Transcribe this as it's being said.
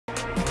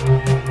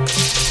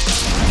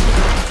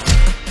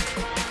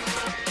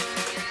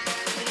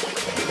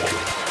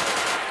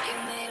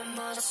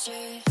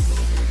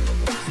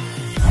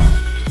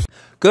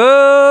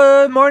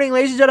Good morning,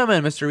 ladies and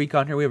gentlemen.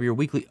 MrRecon here. We have your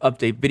weekly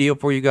update video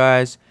for you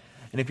guys.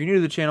 And if you're new to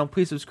the channel,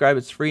 please subscribe.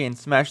 It's free, and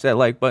smash that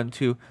like button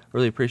too.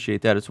 Really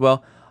appreciate that as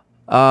well.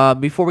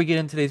 Before we get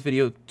into today's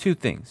video, two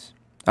things.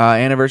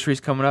 Anniversary is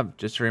coming up.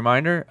 Just a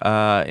reminder,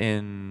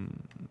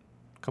 in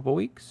a couple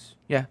weeks.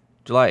 Yeah,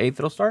 July 8th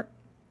it'll start.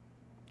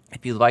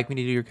 If you'd like me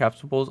to do your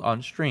capsule pulls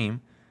on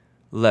stream,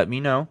 let me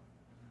know.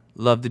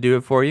 Love to do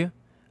it for you.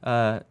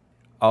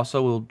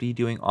 Also, we'll be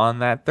doing on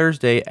that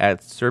Thursday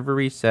at server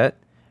reset.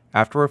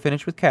 After we're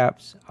finished with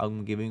caps,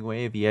 I'm giving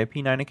away a VIP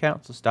 9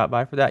 account, so stop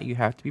by for that. You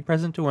have to be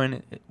present to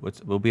win. It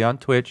will be on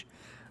Twitch.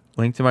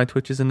 Link to my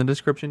Twitch is in the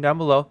description down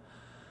below.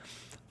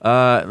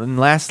 And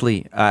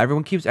lastly,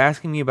 everyone keeps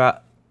asking me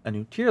about a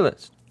new tier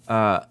list.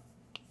 I've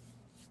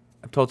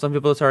told some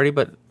people this already,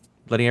 but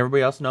letting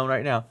everybody else know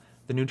right now,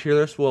 the new tier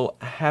list will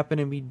happen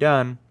and be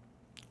done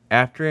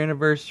after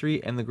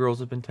anniversary, and the girls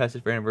have been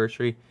tested for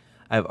anniversary.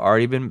 I've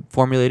already been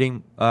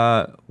formulating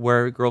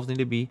where girls need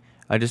to be.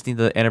 I just need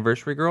the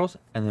anniversary girls,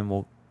 and then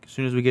we'll, as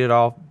soon as we get it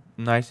all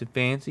nice and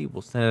fancy,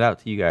 we'll send it out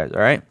to you guys, all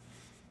right?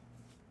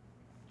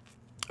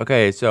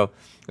 Okay, so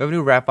we have a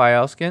new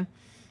Raphael skin.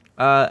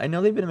 I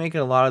know they've been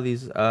making a lot of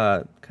these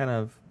kind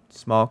of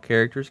small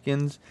character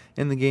skins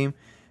in the game.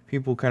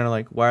 People kind of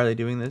like, why are they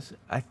doing this?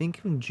 I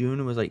think in June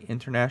it was like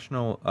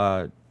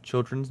International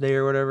Children's Day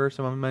or whatever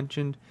someone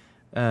mentioned.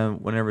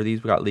 Whenever these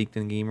got leaked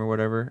in the game or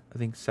whatever. I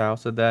think Sal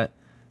said that.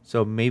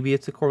 So maybe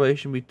it's a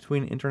correlation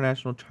between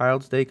International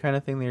Child's Day kind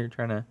of thing. They're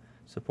trying to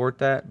support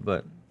that,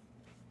 but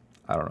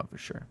I don't know for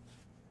sure.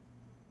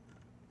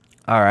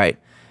 All right.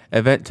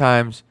 Event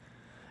times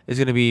is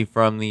going to be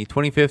from the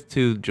 25th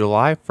to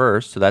July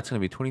 1st. So that's going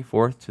to be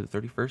 24th to the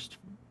 31st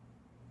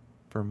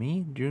for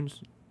me. June's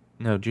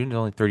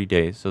only 30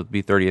 days. So it'll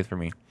be 30th for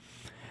me.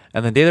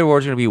 And the day of the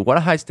rewards are going to be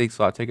 1 high stakes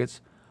slot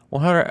tickets,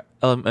 100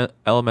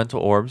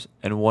 elemental orbs,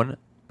 and 1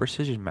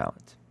 precision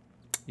mallet.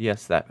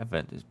 Yes, that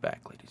event is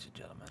back, ladies and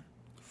gentlemen.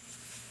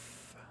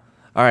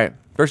 All right,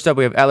 first up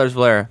we have Adler's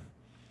Valera.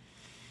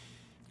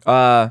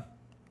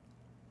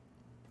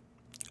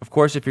 Of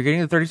course, if you're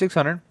getting the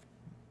 3600,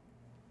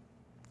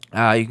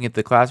 you can get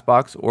the class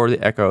box or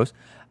the echoes.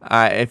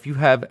 If you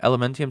have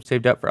Elementium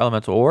saved up for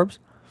elemental orbs,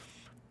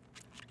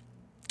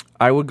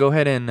 I would go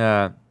ahead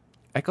and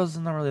echoes is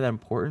not really that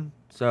important,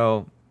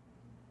 so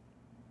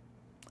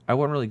I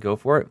wouldn't really go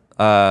for it.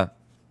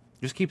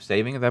 Just keep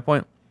saving at that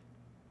point.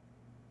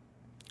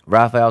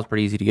 Raphael is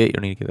pretty easy to get. You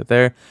don't need to get it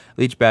there.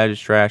 Leech badge is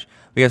trash.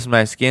 We got some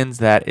nice skins.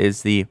 That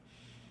is the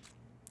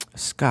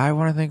Sky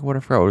one, I think. What I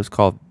forgot what it's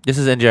called. This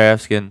is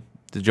NJIF skin.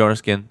 The Jonah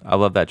skin. I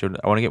love that. I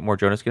want to get more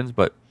Jonah skins,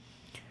 but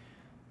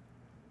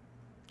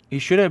you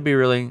shouldn't be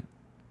really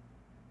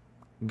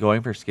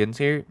going for skins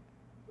here.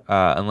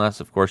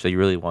 Unless, of course, that you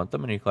really want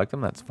them and you collect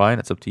them. That's fine.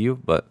 It's up to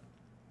you. But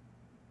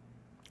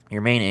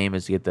your main aim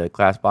is to get the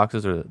class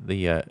boxes or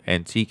the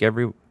antique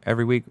every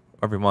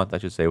month, I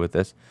should say, with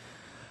this.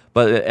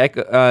 But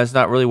it's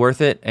not really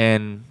worth it,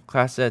 and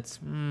class sets,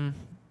 I mean,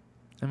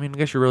 I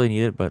guess you really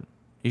need it, but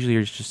usually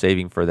you're just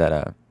saving for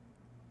that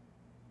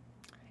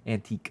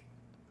antique.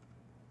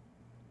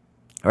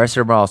 The rest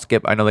of them I'll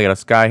skip. I know they got a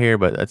Sky here,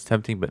 but that's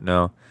tempting, but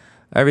no.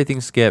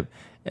 Everything skip,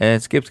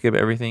 and skip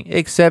everything,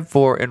 except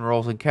for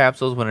enrolls and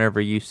capsules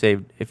whenever you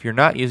save. If you're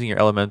not using your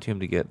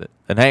Elementium to get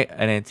an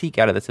antique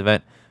out of this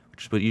event,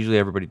 which is what usually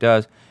everybody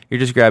does,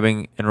 you're just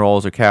grabbing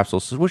enrolls or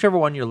capsules. So whichever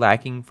one you're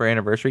lacking for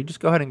anniversary, just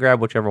go ahead and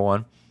grab whichever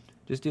one.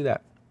 Just do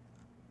that.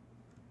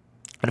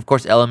 And of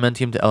course,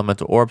 Elementium to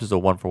Elemental Orbs is a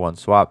 1-for-1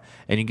 swap,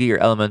 and you get your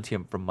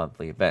Elementium from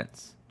monthly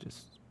events.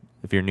 Just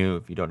if you're new,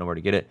 if you don't know where to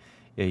get it,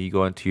 yeah, you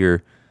go into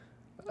your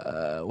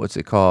what's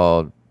it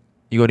called?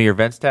 You go to your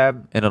events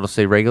tab, and it'll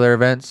say regular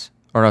events,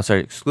 or no,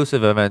 sorry,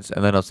 exclusive events,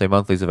 and then it'll say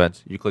monthly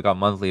events. You click on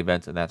monthly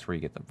events, and that's where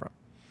you get them from.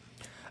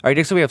 All right,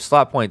 next up we have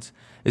slot points.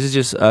 This is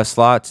just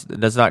slots. It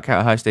does not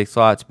count high stakes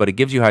slots, but it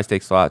gives you high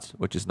stakes slots,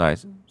 which is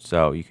nice.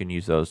 So you can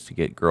use those to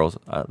get girls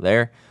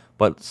there.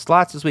 But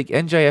slots this week,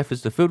 NJF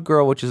is the food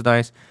girl, which is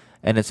nice,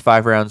 and it's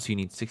 5 rounds, so you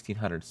need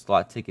 1,600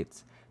 slot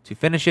tickets to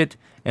finish it.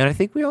 And I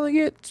think we only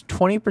get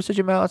 20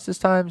 precision mallets this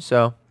time,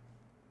 so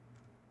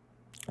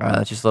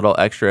that's just a little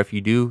extra if you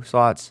do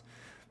slots.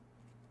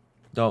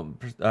 Don't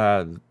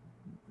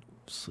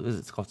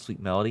it's called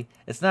Sweet Melody.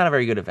 It's not a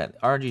very good event.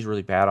 RNG is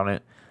really bad on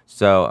it,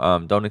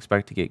 so don't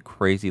expect to get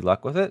crazy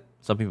luck with it.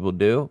 Some people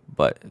do,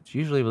 but it's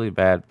usually really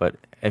bad. But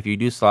if you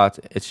do slots,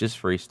 it's just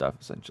free stuff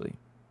essentially.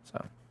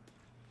 So.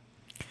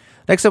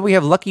 Next up, we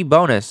have Lucky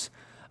Bonus.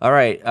 All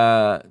right,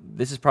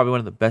 this is probably one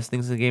of the best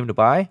things in the game to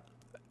buy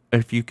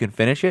if you can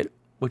finish it,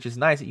 which is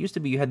nice. It used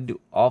to be you had to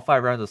do all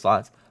 5 rounds of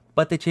slots,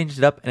 but they changed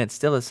it up, and it's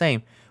still the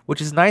same,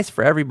 which is nice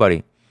for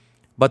everybody.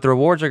 But the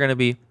rewards are going to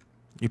be,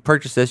 you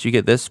purchase this, you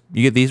get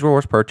these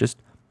rewards purchased,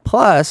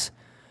 plus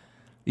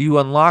you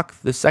unlock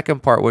the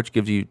second part, which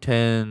gives you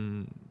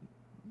 10,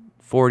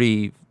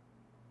 40,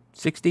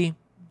 60,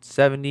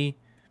 70,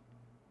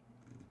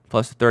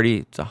 plus 30,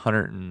 it's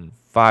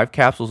 105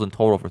 capsules in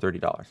total for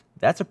 $30.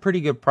 That's a pretty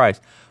good price.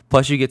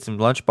 Plus you get some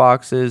lunch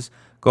boxes,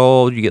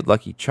 gold, you get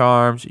lucky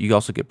charms, you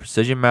also get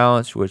precision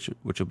mallets, which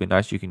will be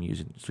nice. You can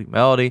use in Sweet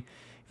Melody.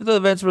 if the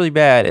event's really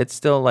bad, it's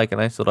still like a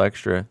nice little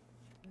extra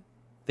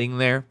thing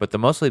there. But the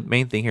mostly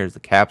main thing here is the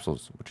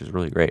capsules, which is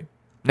really great.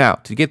 Now,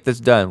 to get this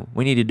done,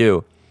 you need to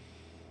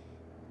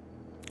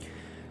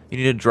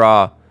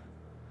draw.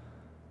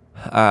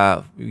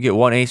 You get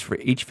 1 ace for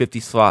each 50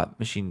 slot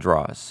machine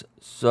draws.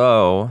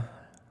 So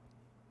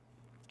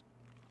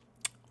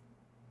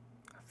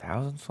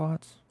 1,000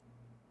 slots,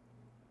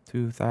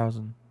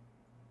 2,000.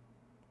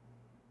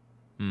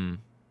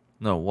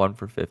 No, 1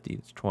 for 50.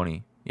 It's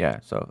 20. Yeah,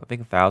 so I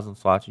think 1,000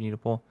 slots you need to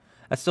pull.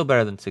 That's still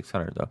better than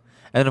 600 though.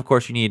 And then of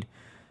course you need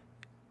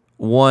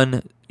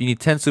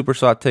 10 super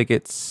slot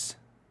tickets,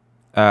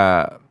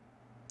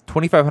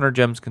 2,500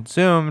 gems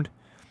consumed.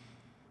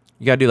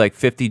 You gotta do like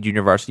 50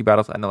 junior varsity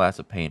battles. I know that's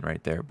a pain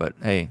right there, but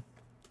hey.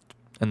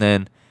 And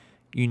then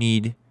you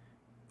need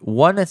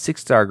 1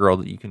 6-star girl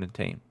that you can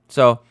attain.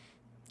 So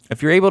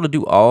if you're able to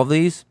do all of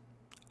these,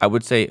 I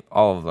would say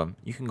all of them.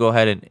 You can go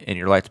ahead and in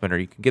your light spinner,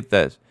 you can get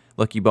this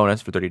lucky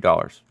bonus for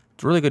 $30.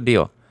 It's a really good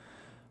deal.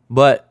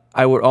 But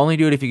I would only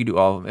do it if you could do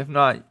all of them. If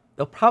not,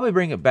 they'll probably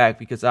bring it back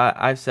because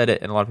I've said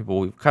it and a lot of people,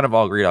 we've kind of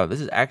all agreed on it.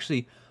 This is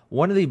actually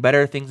one of the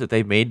better things that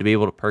they've made to be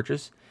able to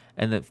purchase,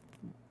 and that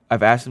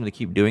I've asked them to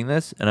keep doing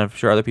this, and I'm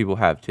sure other people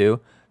have too.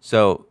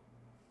 So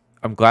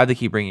I'm glad they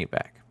keep bringing it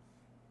back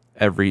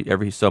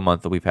every so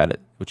month that we've had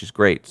it, which is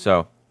great.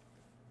 So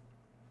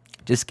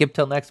just skip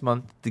till next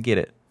month to get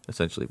it,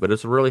 essentially. But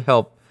it's really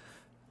help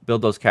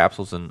build those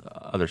capsules and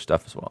other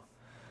stuff as well.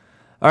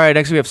 All right,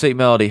 next we have St.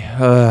 Melody.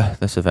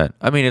 This event.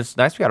 I mean, it's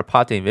nice we got a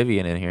Pate and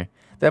Vivian in here.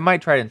 That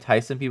might try to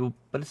entice some people,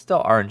 but it's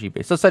still RNG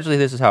based. So essentially,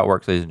 this is how it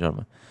works, ladies and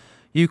gentlemen.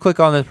 You click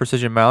on the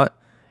precision mallet,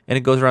 and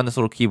it goes around this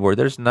little keyboard.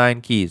 There's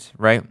 9 keys,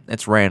 right?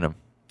 It's random.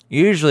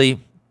 Usually,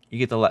 you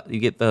get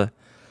the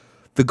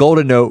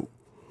golden note.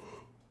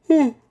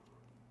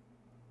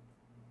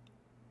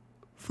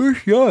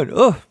 First yawn.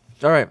 Ugh.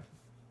 All right.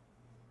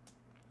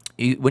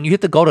 When you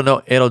hit the golden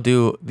note, it'll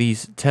do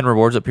these 10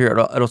 rewards up here.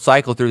 It'll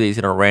cycle through these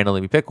and it'll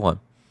randomly pick one.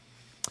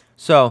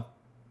 So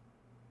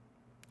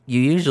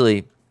you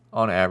usually,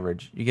 on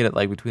average, you get it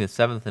like between the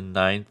 7th and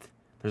 9th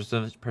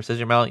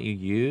precision mallet you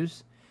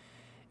use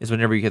is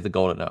whenever you hit the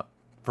golden note.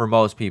 For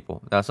most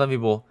people. Now, some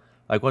people,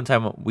 like one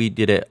time we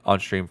did it on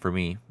stream for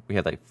me. We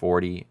had like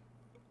 40,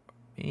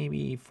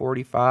 maybe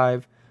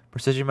 45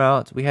 precision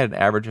mallets. We had an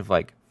average of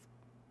like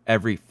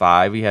every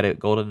 5 we had a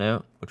golden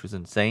note, which was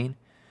insane.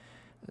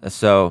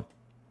 So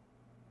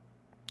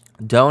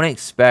don't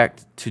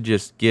expect to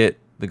just get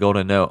the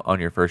golden note on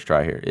your first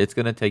try here. It's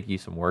going to take you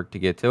some work to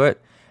get to it.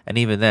 And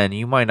even then,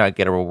 you might not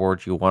get a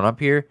reward you want up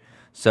here.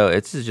 So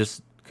it's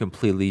just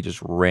completely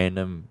just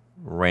random.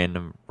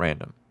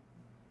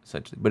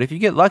 Essentially. But if you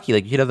get lucky,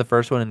 like you hit up the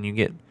first one and you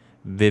get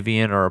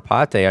Vivian or a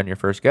Pate on your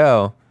first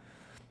go,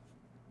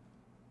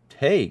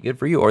 hey, good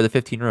for you. Or the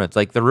 15 ruins.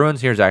 Like the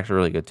ruins here is actually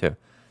really good too.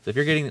 So if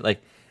you're getting like,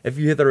 if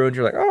you hit the ruins,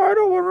 you're like, oh, I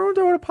don't want ruins,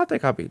 I want a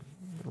Pate copy.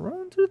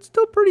 Ruins, it's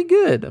still pretty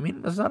good. I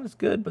mean, it's not as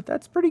good, but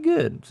that's pretty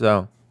good.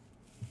 So,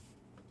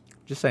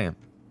 just saying.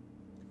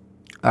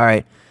 All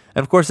right.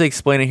 And of course, they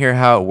explain it here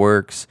how it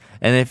works.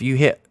 And if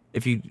you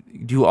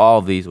do all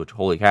of these, which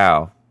holy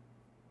cow.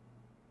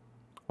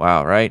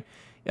 Wow, right?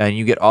 And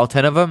you get all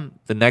 10 of them,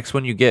 the next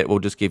one you get will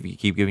just keep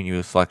giving you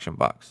a selection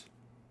box.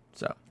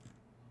 So,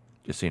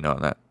 just so you know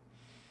on that.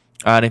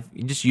 And if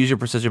you just use your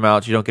precision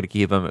mallets, you don't get to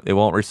keep them. It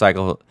won't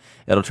recycle.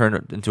 It'll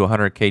turn into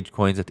 100 cage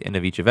coins at the end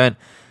of each event.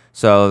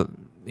 So,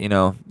 you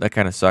know, that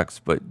kind of sucks,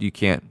 but you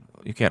can't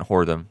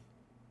hoard them.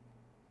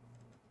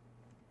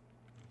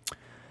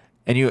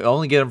 And you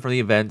only get them from the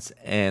events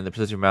and the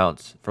precision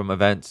mallets from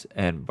events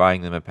and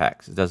buying them in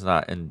packs. It does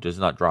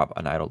not drop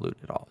an idle loot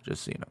at all,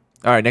 just so you know.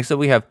 All right, next up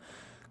we have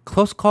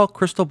Close Call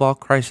Crystal Ball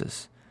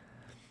Crisis.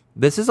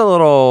 This is a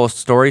little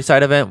story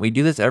side event. We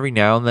do this every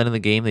now and then in the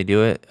game. They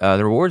do it.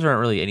 The rewards aren't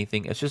really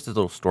anything. It's just a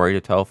little story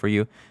to tell for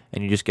you.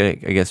 And you just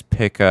get, I guess,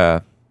 pick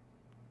the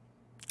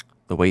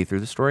way through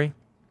the story.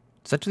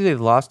 Essentially, they've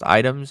lost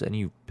items, and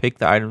you pick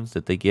the items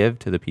that they give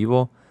to the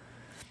people.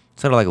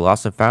 It's kind of like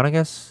Lost and Found, I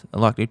guess.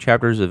 Unlock new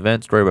chapters,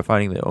 event, story by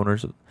finding the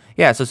owners.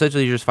 Yeah, so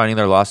essentially, you're just finding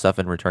their lost stuff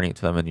and returning it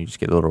to them, and you just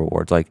get little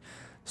rewards, like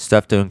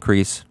stuff to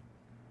increase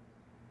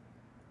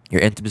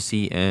your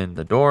intimacy in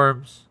the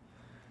dorms.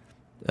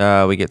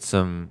 We get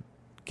some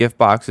gift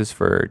boxes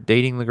for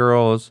dating the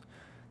girls,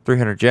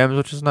 300 gems,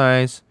 which is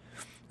nice.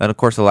 And of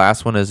course, the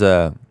last one is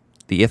the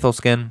Ithel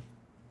skin.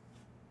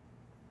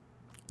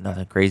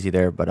 Nothing crazy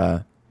there,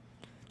 but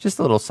just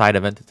a little side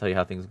event to tell you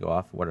how things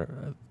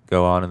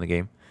go on in the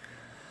game.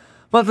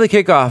 Monthly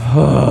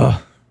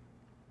kickoff.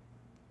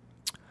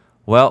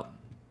 Well,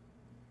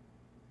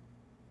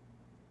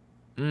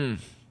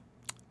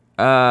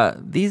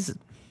 these,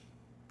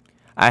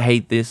 I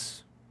hate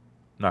this.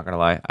 I'm not gonna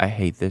lie, I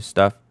hate this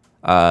stuff.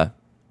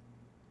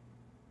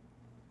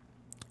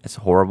 It's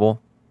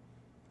horrible.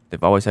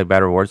 They've always had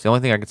bad rewards. The only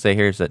thing I can say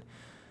here is that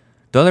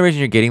the only reason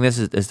you're getting this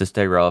is to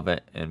stay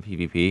relevant in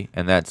PvP,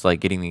 and that's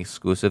like getting the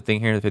exclusive thing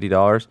here, the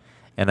 $50,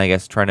 and I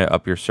guess trying to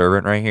up your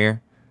servant right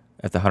here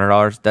at the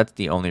 $100. That's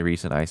the only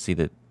reason I see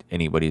that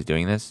anybody's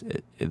doing this.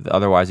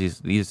 Otherwise,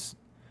 these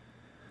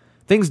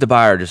things to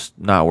buy are just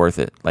not worth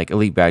it. Like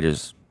elite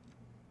badges,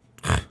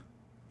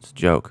 it's a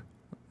joke.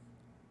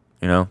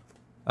 You know,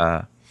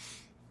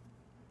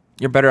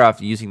 you're better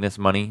off using this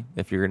money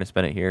if you're gonna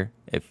spend it here,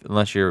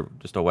 unless you're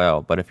just a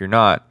whale. But if you're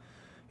not,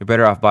 you're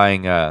better off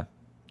buying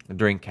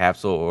during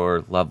capsule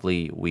or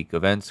lovely week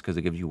events because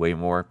it gives you way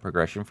more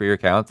progression for your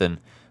account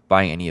than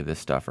buying any of this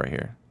stuff right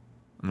here.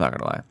 I'm not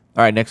gonna lie.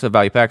 All right, next up,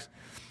 value packs.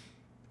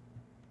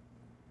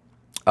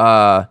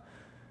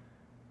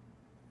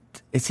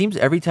 It seems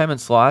every time in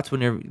slots,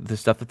 when the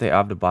stuff that they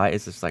have to buy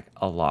is just like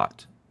a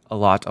lot.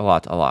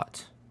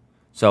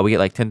 So we get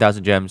like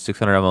 10,000 gems,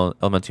 600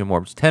 elementium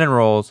orbs, 10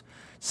 enrolls,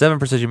 7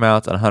 precision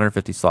mounts, and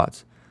 150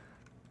 slots.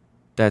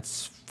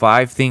 That's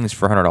 5 things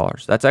for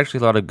 $100. That's actually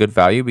a lot of good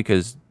value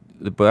because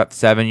about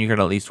 7 you can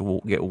at least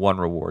get 1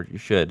 reward. You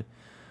should.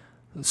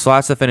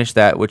 Slots to finish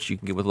that, which you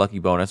can get with lucky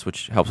bonus,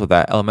 which helps with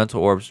that. Elemental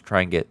orbs to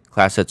try and get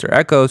class hits or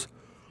echoes.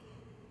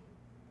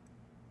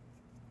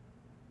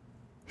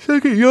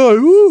 Second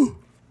yawn. Woo!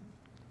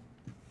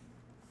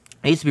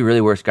 I used to be really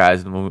worse,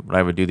 guys, when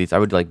I would do these. I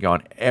would like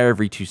yawn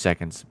every 2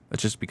 seconds.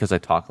 It's just because I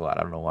talk a lot.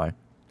 I don't know why.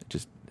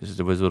 This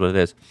is what it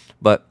is.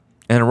 But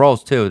and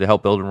enrolls too to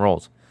help build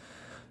enrolls.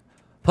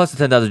 Plus the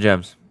 10,000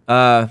 gems.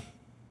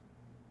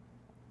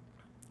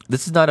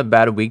 This is not a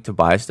bad week to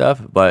buy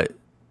stuff, but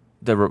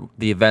the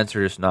events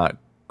are just not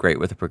great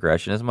with the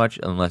progression as much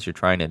unless you're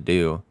trying to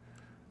do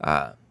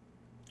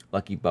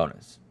lucky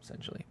bonus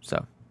essentially.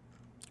 So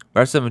the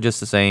rest of them are just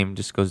the same.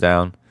 Just goes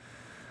down.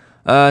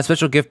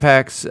 Special gift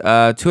packs,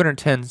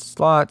 210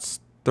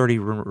 slots, 30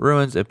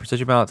 ruins, and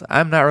precision mounts.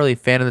 I'm not really a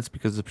fan of this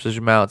because the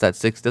precision mounts at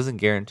 6 doesn't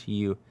guarantee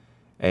you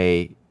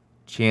a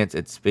chance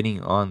at spinning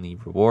on the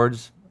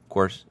rewards. Of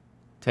course,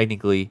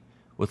 technically,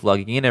 with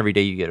logging in every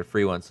day, you get a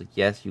free one. So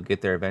yes, you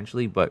get there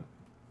eventually, but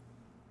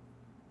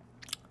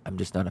I'm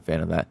just not a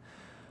fan of that.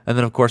 And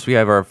then, of course, we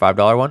have our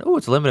 $5 one. Oh,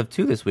 it's a limit of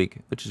 2 this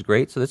week, which is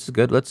great. So this is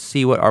good. Let's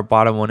see what our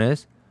bottom one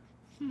is.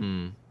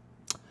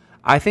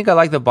 I think I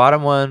like the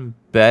bottom one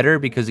better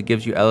because it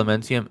gives you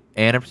elementium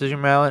and a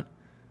precision mallet.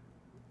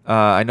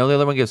 I know the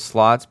other one gives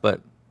slots,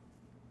 but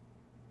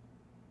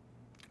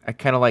I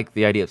kind of like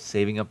the idea of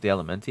saving up the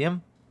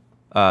elementium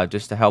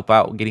just to help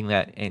out getting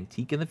that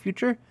antique in the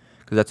future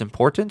because that's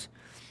important.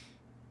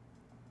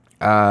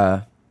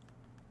 The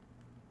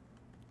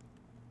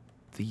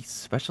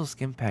special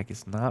skin pack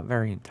is not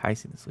very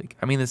enticing this week.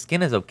 I mean, the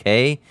skin is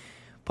okay,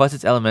 plus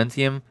it's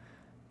elementium.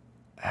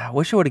 I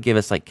wish it would have given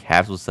us like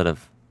capsules instead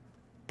of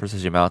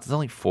precision mounts. It's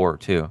only 4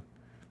 too.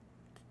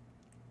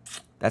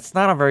 That's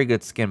not a very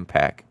good skin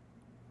pack.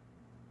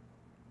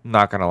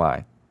 Not gonna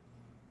lie.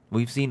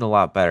 We've seen a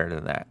lot better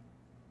than that.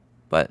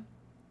 But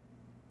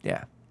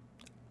yeah.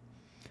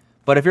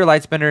 But if you're a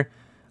light spender,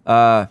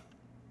 kind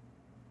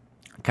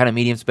of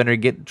medium spender,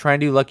 try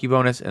and do lucky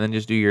bonus and then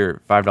just do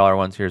your $5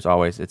 ones here as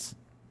always.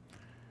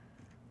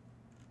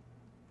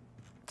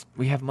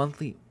 We have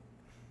monthly.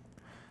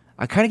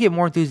 I kind of get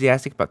more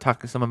enthusiastic about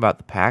talking to someone about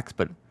the packs,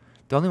 but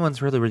the only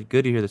ones really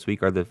good here this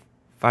week are the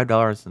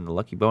 $5 and the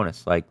lucky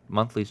bonus. Like,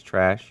 monthly's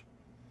trash.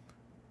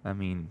 I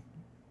mean,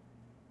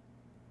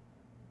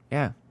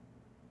 yeah.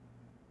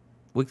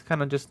 Week's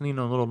kind of just, a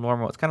little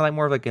normal. It's kind of like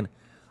more of like an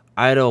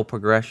idle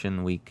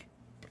progression week,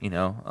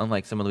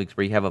 unlike some of the weeks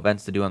where you have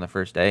events to do on the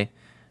first day.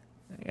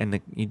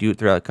 And you do it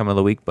throughout the coming of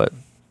the week, but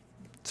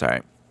it's all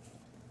right.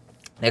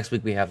 Next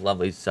week we have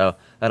lovelies, so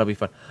that'll be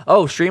fun.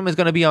 Oh, stream is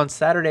going to be on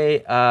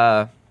Saturday,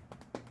 1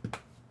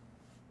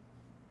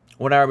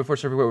 hour before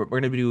server. We're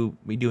going to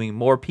be doing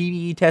more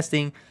PvE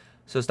testing,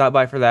 so stop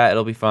by for that.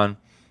 It'll be fun.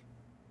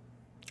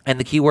 And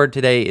the keyword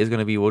today is going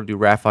to be, we'll do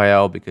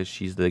Raphael because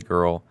she's the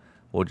girl.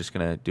 We're just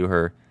going to do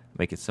her,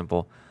 make it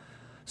simple.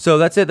 So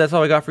that's it. That's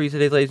all I got for you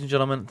today, ladies and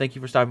gentlemen. Thank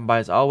you for stopping by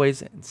as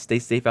always. And stay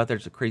safe out there.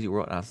 It's a crazy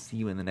world, and I'll see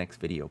you in the next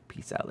video.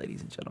 Peace out,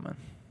 ladies and gentlemen.